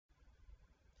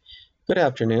Good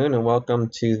afternoon and welcome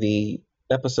to the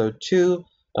episode 2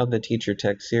 of the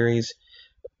TeacherTech series.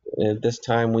 This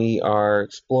time we are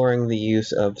exploring the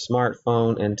use of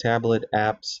smartphone and tablet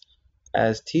apps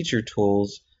as teacher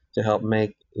tools to help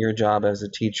make your job as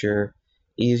a teacher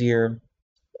easier,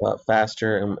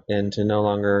 faster, and to no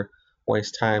longer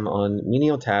waste time on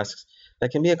menial tasks that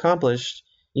can be accomplished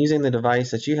using the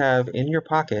device that you have in your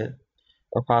pocket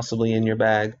or possibly in your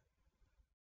bag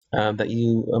that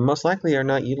you most likely are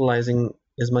not utilizing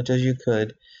as much as you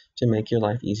could to make your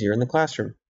life easier in the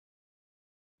classroom.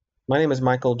 My name is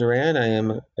Michael Durant. I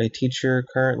am a teacher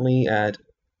currently at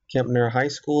Kempner High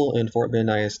School in Fort Bend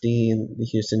ISD in the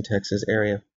Houston, Texas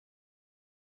area.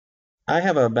 I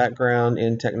have a background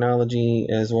in technology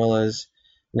as well as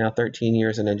now 13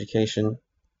 years in education.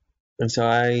 And so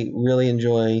I really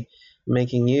enjoy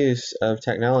making use of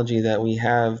technology that we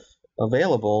have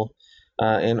available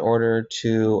in order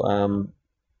to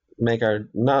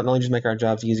not only just make our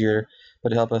jobs easier, but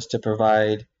to help us to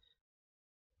provide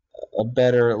a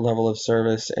better level of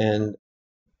service and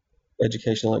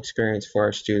educational experience for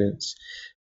our students.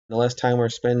 The less time we're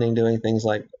spending doing things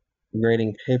like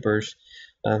grading papers,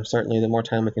 certainly the more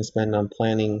time we can spend on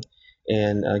planning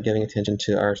and giving attention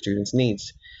to our students'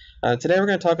 needs. Today we're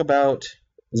going to talk about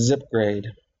ZipGrade.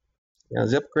 Now,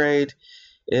 ZipGrade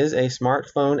is a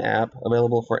smartphone app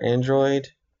available for Android,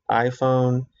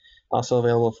 iPhone, also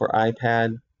available for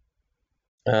iPad,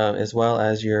 as well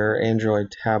as your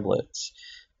Android tablets,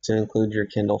 to include your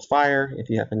Kindle Fire if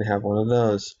you happen to have one of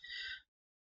those.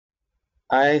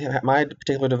 My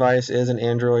particular device is an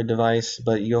Android device,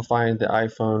 but you'll find the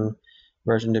iPhone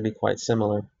version to be quite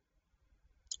similar.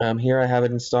 Here I have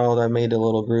it installed. I made a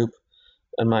little group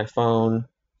on my phone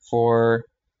for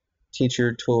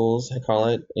teacher tools, I call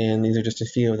it, and these are just a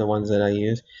few of the ones that I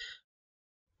use.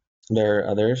 There are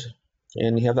others.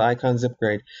 And you have the icon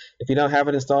ZipGrade. If you don't have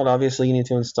it installed, obviously you need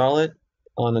to install it.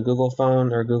 On a Google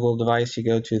phone or Google device, you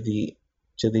go to the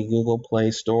Google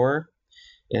Play Store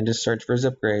and just search for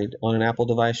ZipGrade. On an Apple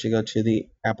device, you go to the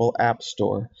Apple App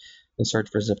Store and search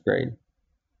for ZipGrade.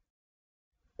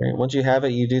 Right. Once you have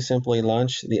it, you do simply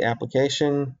launch the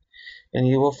application, and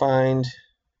you will find,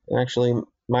 actually,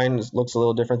 mine looks a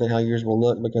little different than how yours will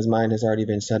look because mine has already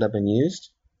been set up and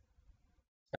used.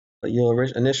 But you'll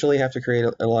initially have to create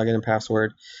a login and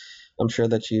password. I'm sure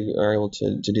that you are able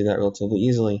to do that relatively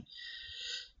easily.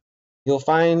 You'll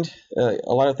find a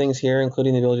lot of things here,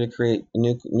 including the ability to create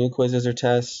new quizzes or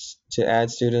tests, to add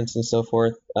students and so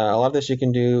forth. A lot of this you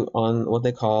can do on what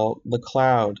they call the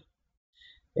cloud.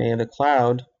 And the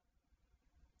cloud,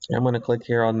 I'm going to click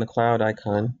here on the cloud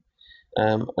icon.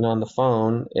 And on the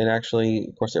phone, it actually,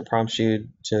 of course, it prompts you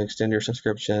to extend your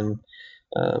subscription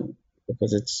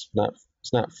because it's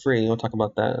not free. We'll talk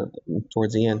about that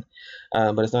towards the end,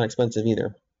 but it's not expensive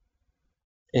either.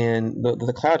 And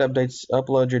the cloud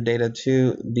upload your data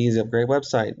to the ZipGrade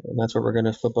website, and that's what we're going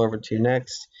to flip over to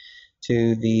next,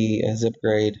 to the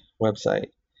ZipGrade website.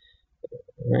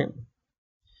 All right.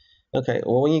 Okay.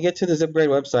 Well, when you get to the ZipGrade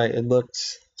website, it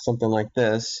looks something like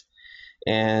this,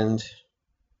 and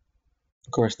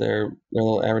of course, they're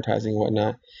little advertising and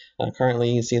whatnot. Currently,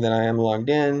 you can see that I am logged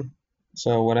in.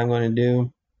 So what I'm going to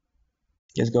do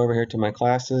is go over here to my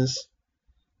classes,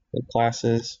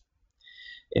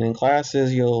 and in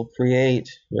classes, you'll create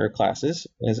your classes,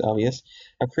 as obvious.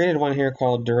 I've created one here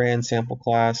called Durant sample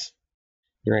class.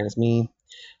 Durant is me.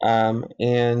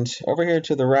 And over here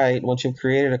to the right, once you've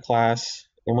created a class,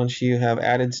 and once you have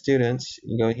added students,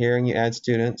 you go here and you add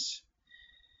students.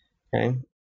 Okay.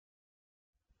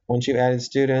 Once you've added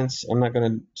students, I'm not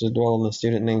going to dwell on the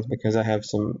student names because I have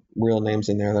some real names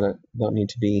in there that don't need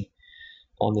to be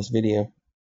on this video.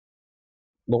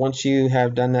 But once you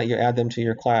have done that, you add them to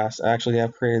your class. I actually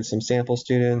have created some sample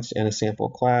students and a sample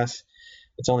class.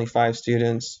 It's only 5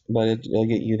 students, but it'll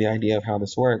get you the idea of how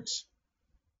this works.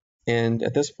 And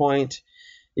at this point,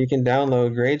 you can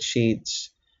download grade sheets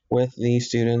with the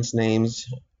students' names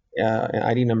and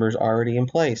ID numbers already in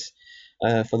place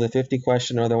for the 50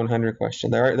 question or the 100 question.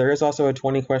 There is also a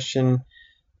 20 question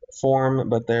form,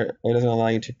 but it doesn't allow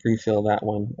you to pre-fill that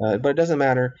one. But it doesn't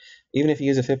matter. Even if you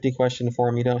use a 50 question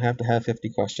form, you don't have to have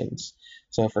 50 questions.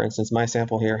 So for instance, my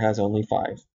sample here has only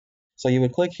 5. So you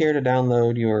would click here to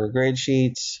download your grade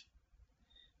sheets.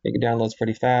 It downloads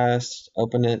pretty fast.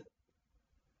 Open it.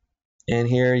 And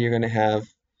here you're going to have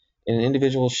an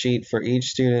individual sheet for each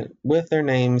student with their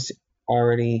names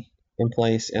already in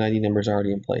place and ID numbers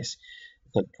already in place.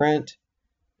 Click print.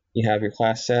 You have your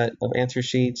class set of answer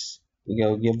sheets. You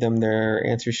go give them their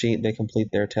answer sheet. They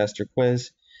complete their test or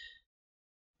quiz.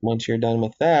 Once you're done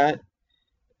with that,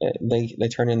 they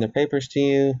turn in their papers to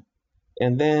you.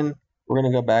 And then we're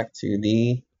going to go back to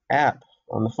the app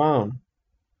on the phone.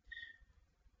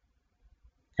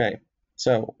 Okay,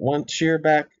 so once you're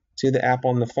back to the app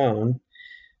on the phone,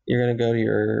 you're going to go to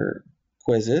your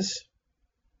quizzes,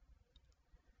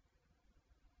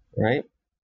 right?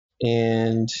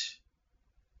 And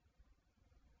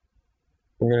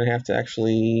we're going to have to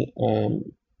actually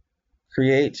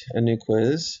create a new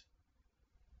quiz.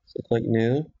 So click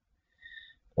New.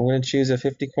 I'm going to choose a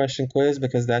 50-question quiz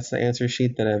because that's the answer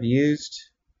sheet that I've used.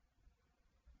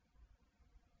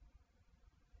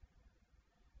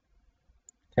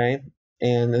 Okay,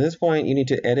 and at this point you need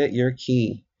to edit your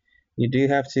key. You do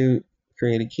have to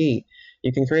create a key.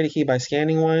 You can create a key by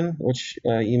scanning one, which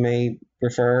you may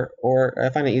prefer, or I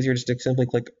find it easier just to simply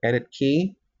click Edit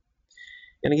Key,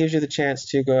 and it gives you the chance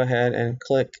to go ahead and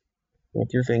click with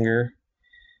your finger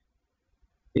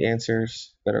the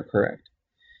answers that are correct.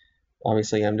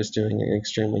 Obviously, I'm just doing an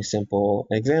extremely simple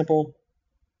example.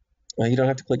 You don't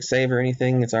have to click Save or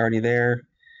anything. It's already there.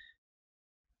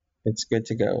 It's good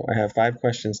to go. I have 5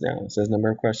 questions now. It says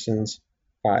number of questions,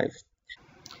 5.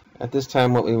 At this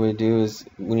time, what we would do is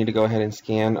we need to go ahead and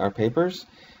scan our papers.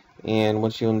 And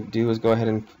what you'll do is go ahead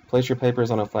and place your papers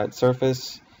on a flat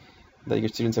surface that your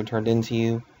students have turned into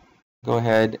you. Go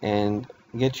ahead and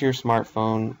get your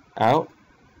smartphone out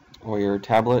or your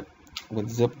tablet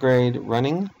with ZipGrade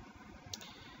running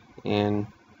and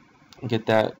get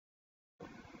that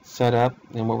set up.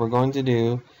 And what we're going to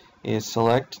do is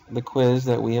select the quiz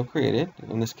that we have created.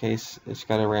 In this case, it's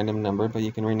got a random number, but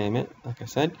you can rename it, like I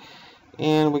said.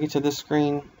 And we get to this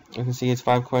screen. You can see it's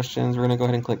 5 questions. We're going to go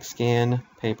ahead and click Scan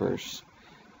Papers.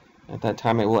 At that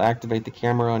time, it will activate the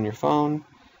camera on your phone.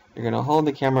 You're going to hold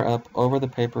the camera up over the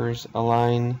papers,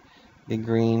 align the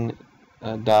green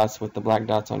dots with the black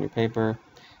dots on your paper.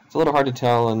 It's a little hard to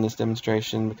tell in this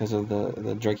demonstration because of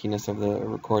the jerkiness of the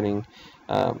recording,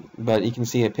 but you can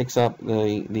see it picks up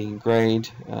the grade.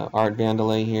 Art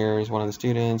Vandalay here is one of the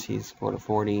students. He's scored a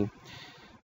 40.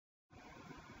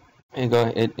 And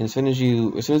as soon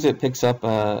as it picks up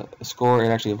a score, it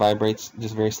actually vibrates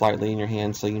just very slightly in your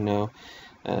hand, so you know.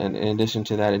 And in addition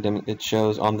to that, it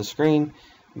shows on the screen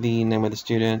the name of the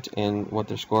student and what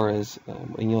their score is,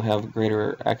 and you'll have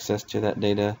greater access to that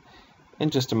data in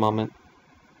just a moment.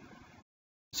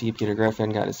 See, Peter Griffin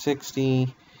got a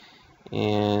 60,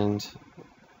 and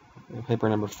paper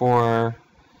number 4.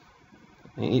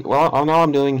 Well, all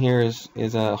I'm doing here is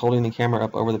holding the camera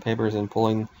up over the papers and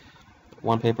pulling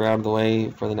one paper out of the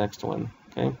way for the next one.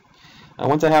 Okay.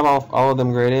 Once I have all of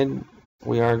them graded,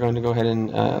 we are going to go ahead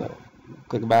and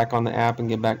click back on the app and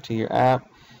get back to your app.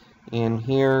 And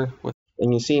here,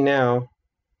 and you see now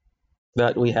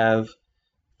that we have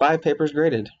 5 papers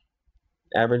graded.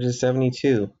 Average is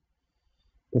 72,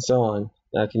 and so on.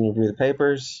 Now, can you review the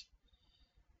papers?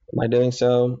 By doing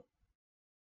so,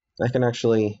 I can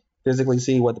actually physically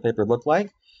see what the paper looked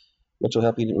like, which will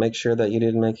help you to make sure that you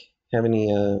didn't have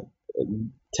any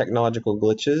technological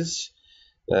glitches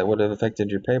that would have affected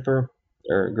your paper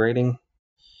or grading,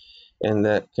 and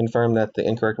that confirm that the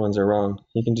incorrect ones are wrong.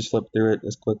 You can just flip through it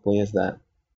as quickly as that.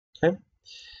 Okay.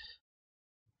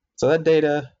 So that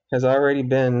data has already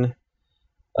been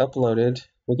uploaded.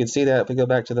 We can see that if we go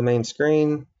back to the main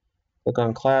screen, click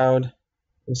on Cloud,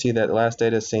 you see that last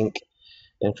data sync.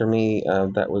 And for me,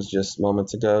 that was just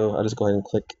moments ago. I'll just go ahead and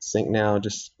click Sync Now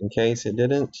just in case it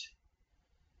didn't.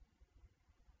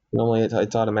 Normally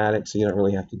it's automatic, so you don't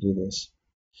really have to do this.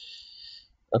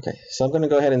 Okay, so I'm going to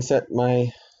go ahead and set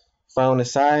my phone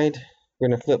aside. We're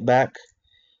going to flip back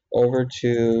over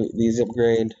to the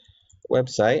ZipGrade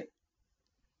website,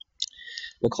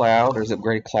 the cloud, or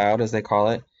ZipGrade Cloud as they call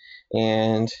it,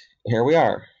 and here we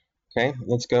are. Okay,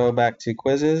 let's go back to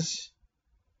quizzes,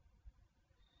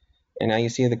 and now you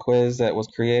see the quiz that was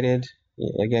created.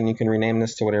 Again, you can rename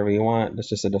this to whatever you want. That's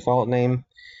just a default name.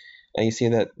 And you see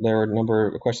that their number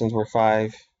of questions were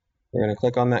 5. We're going to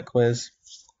click on that quiz.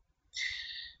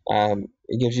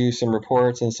 It gives you some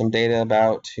reports and some data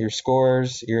about your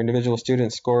scores. Your individual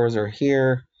student scores are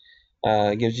here.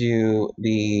 It gives you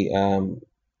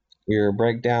your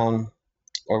breakdown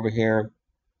over here,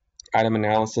 item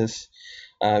analysis.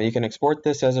 You can export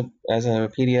this as a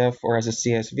PDF or as a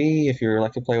CSV. If you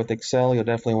like to play with Excel, you'll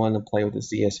definitely want to play with the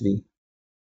CSV.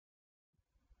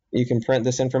 You can print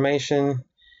this information,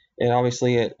 and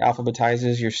obviously it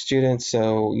alphabetizes your students.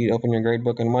 So you open your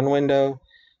gradebook in one window,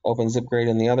 open ZipGrade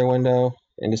in the other window,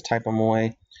 and just type them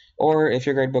away. Or if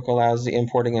your gradebook allows the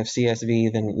importing of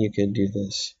CSV, then you could do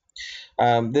this.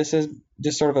 This is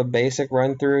just sort of a basic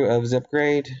run through of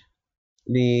ZipGrade.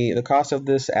 The cost of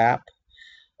this app,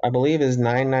 I believe, is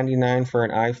 $9.99 for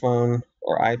an iPhone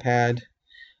or iPad.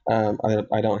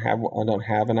 I don't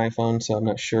have an iPhone, so I'm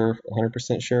not sure,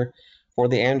 100% sure. For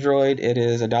the Android, it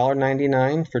is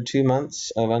 $1.99 for 2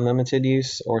 months of unlimited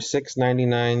use, or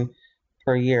 $6.99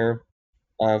 per year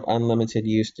of unlimited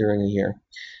use during a year.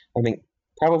 I think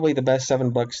probably the best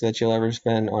 $7 that you'll ever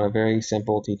spend on a very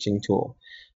simple teaching tool.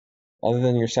 Other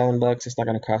than your $7, it's not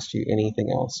going to cost you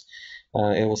anything else.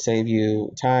 It will save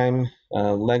you time,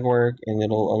 legwork, and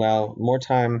it'll allow more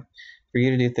time for you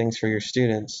to do things for your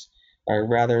students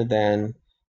rather than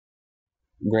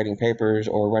grading papers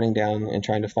or running down and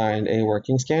trying to find a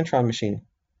working Scantron machine.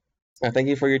 Thank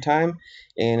you for your time,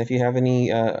 and if you have any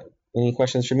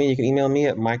questions for me, you can email me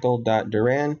at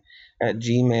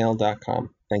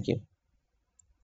michael.durant@gmail.com. Thank you.